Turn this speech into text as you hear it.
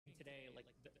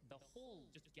whole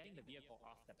just getting the vehicle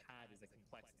off the pad is a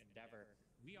complex endeavor.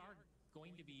 We are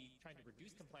going to be trying to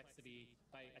reduce complexity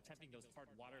by attempting those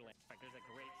hard water lands. In fact, there's a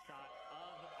great shot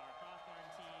of our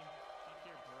Hawthorne team up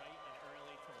here bright and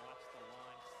early to watch the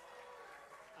launch.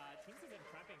 Teams have been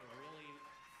prepping really.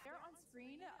 There on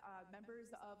screen,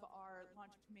 members of our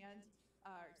Launch Command,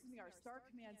 our Star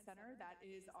Command Center, that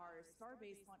is our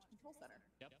Star-based Launch Control Center.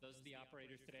 Yep, those are the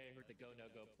operators today who are at the go,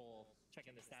 no-go poll,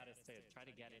 checking the status to try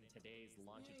to get in today's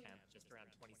launch attempt just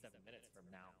around 27 minutes from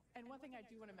now. And one thing I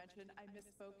do want to mention, I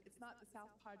misspoke, it's not the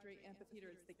South Padre Amphitheater,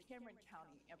 it's the Cameron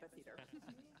County Amphitheater.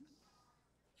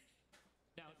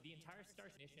 Now, the entire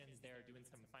Starship missions, they're doing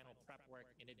some final prep work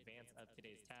in advance of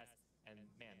today's test, and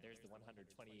man, there's the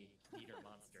 120-meter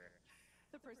monster.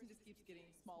 The person just keeps getting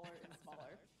smaller and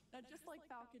smaller. Now, just like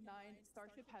Falcon 9,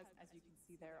 Starship has, as you can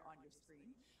see there on your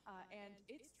screen, and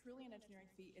it's truly an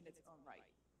engineering feat in its own right.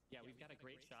 Yeah, we've got a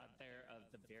great shot there of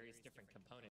the various different components.